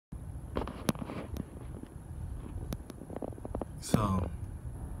So,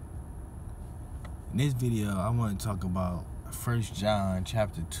 in this video, I want to talk about 1 John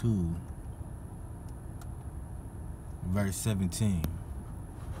chapter 2, verse 17,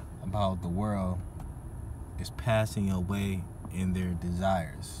 about the world is passing away in their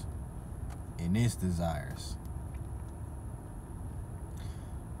desires, in its desires.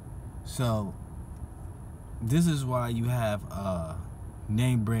 So, this is why you have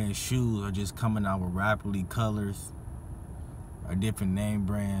name brand shoes are just coming out with rapidly colors or different name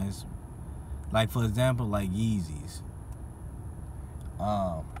brands. Like, for example, like Yeezys.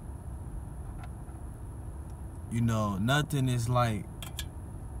 You know, nothing is like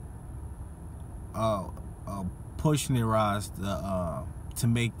pushing it rise to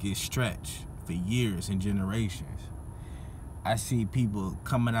make it stretch for years and generations. I see people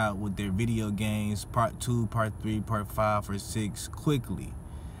coming out with their video games, part 2, part 3, part 5, or 6 quickly,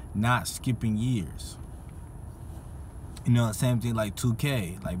 not skipping years. You know, same thing like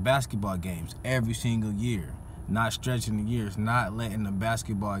 2K, like basketball games, every single year, not stretching the years, not letting the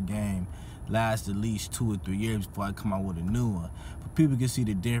basketball game last at least 2 or 3 years before I come out with a new one. But people can see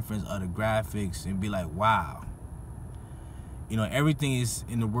the difference of the graphics and be like, wow. You know, everything is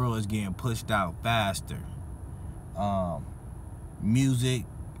in the world is getting pushed out faster. Music,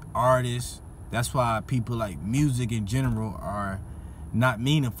 artists, that's why people like music in general are not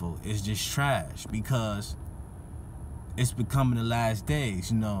meaningful. It's just trash because it's becoming the last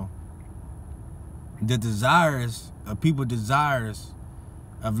days. You know, the desires of people, desires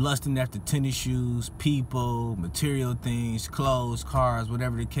of lusting after tennis shoes, people, material things, clothes, cars,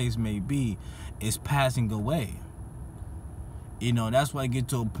 whatever the case may be, is passing away. You know, that's why I get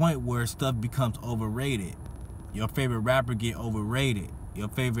to a point where stuff becomes overrated. Your favorite rapper get overrated. Your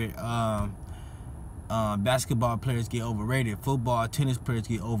favorite basketball players get overrated. Football, tennis players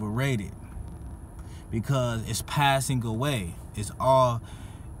get overrated. Because it's passing away. It's all,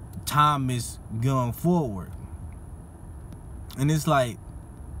 time is going forward. And it's like,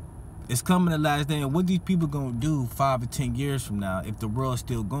 it's coming the last day. And what these people gonna do 5 or 10 years from now if the world's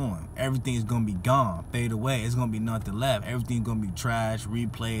still going? Everything is gonna be gone, fade away. It's gonna be nothing left. Everything's gonna be trash,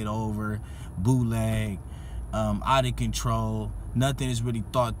 replayed over, bootleg, out of control. Nothing is really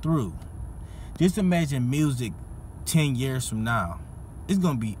thought through. Just imagine music 10 years from now. It's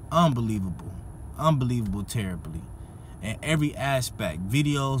gonna be unbelievable. Unbelievable terribly. In every aspect,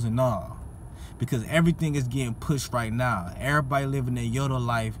 videos and all. Because everything is getting pushed right now. Everybody living their YOLO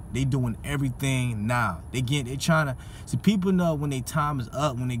life. They doing everything now. They trying to, so people know when their time is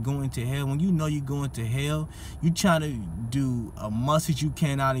up, when they go into hell. When you know you're going to hell, you trying to do as much as you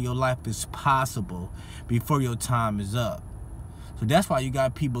can out of your life as possible before your time is up. So that's why you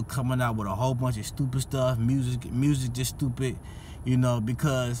got people coming out with a whole bunch of stupid stuff, music just stupid, you know,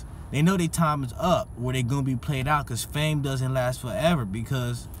 because they know their time is up, where they're going to be played out, because fame doesn't last forever,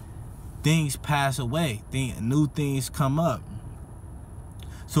 because things pass away, new things come up.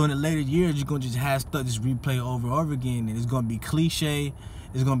 So in the later years, you're going to just have stuff just replay over and over again, and it's going to be cliche,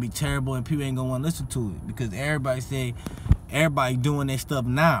 it's going to be terrible, and people ain't going to want to listen to it, because everybody doing their stuff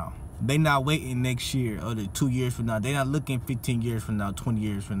now. They not waiting next year or 2 years from now. They not looking 15 years from now, 20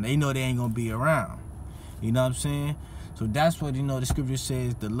 years from now. They know they ain't going to be around. You know what I'm saying? So that's what, you know, the scripture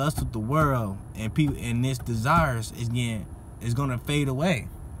says, the lust of the world and people and its desires is going to fade away.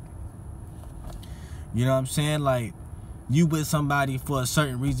 You know what I'm saying? Like, you with somebody for a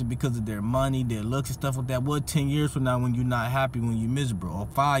certain reason because of their money, their looks and stuff like that. What, 10 years from now when you're not happy, when you're miserable? Or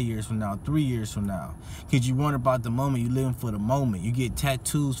 5 years from now, 3 years from now? Because you worry about the moment. You living for the moment. You get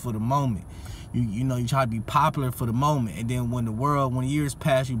tattoos for the moment. You know, you try to be popular for the moment. And then when years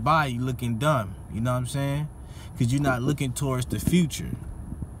pass you by, you looking dumb. You know what I'm saying? Because you're not looking towards the future.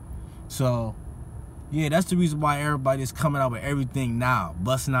 So, yeah, that's the reason why everybody's coming out with everything now.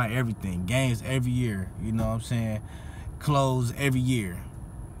 Busting out everything. Games every year. You know what I'm saying? Clothes every year.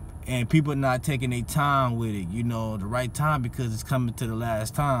 And people not taking their time with it. You know, the right time, because it's coming to the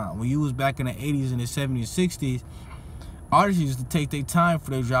last time. When you was back in the 80s and the 70s and 60s, artists used to take their time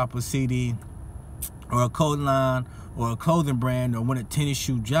for they drop a CD or a clothing line or a clothing brand, or when a tennis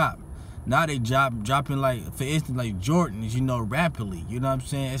shoe drop. Now they dropping, like, for instance, like Jordans, you know, rapidly. You know what I'm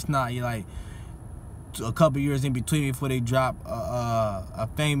saying? It's not like a couple years in between before they drop a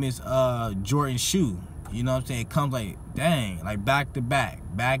famous Jordan shoe. You know what I'm saying? It comes like, dang, like back to back,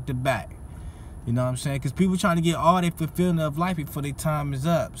 back to back. You know what I'm saying? Because people trying to get all their fulfillment of life before their time is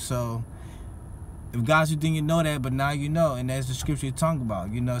up. So, if guys, you didn't know that, but now you know, and that's the scripture you're talking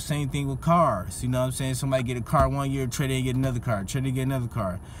about. You know, same thing with cars. You know what I'm saying? Somebody get a car 1 year, trade in, get another car, trade in, get another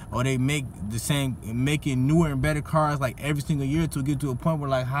car. Or they make the same, making newer and better cars like every single year to get to a point where,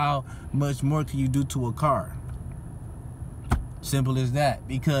 like, how much more can you do to a car? Simple as that.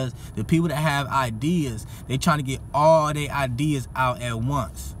 Because the people that have ideas, they trying to get all their ideas out at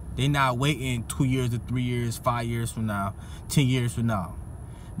once. They not waiting 2 years to 3 years, 5 years from now, 10 years from now.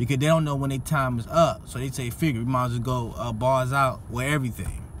 Because they don't know when their time is up. So they say, figure, we might as well go bars out with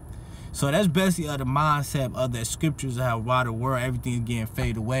everything. So that's basically the mindset of the scriptures of how why the world, everything's getting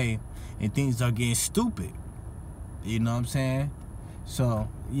faded away and things are getting stupid. You know what I'm saying? So,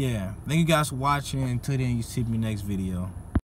 yeah. Thank you guys for watching. Until then, you see me next video.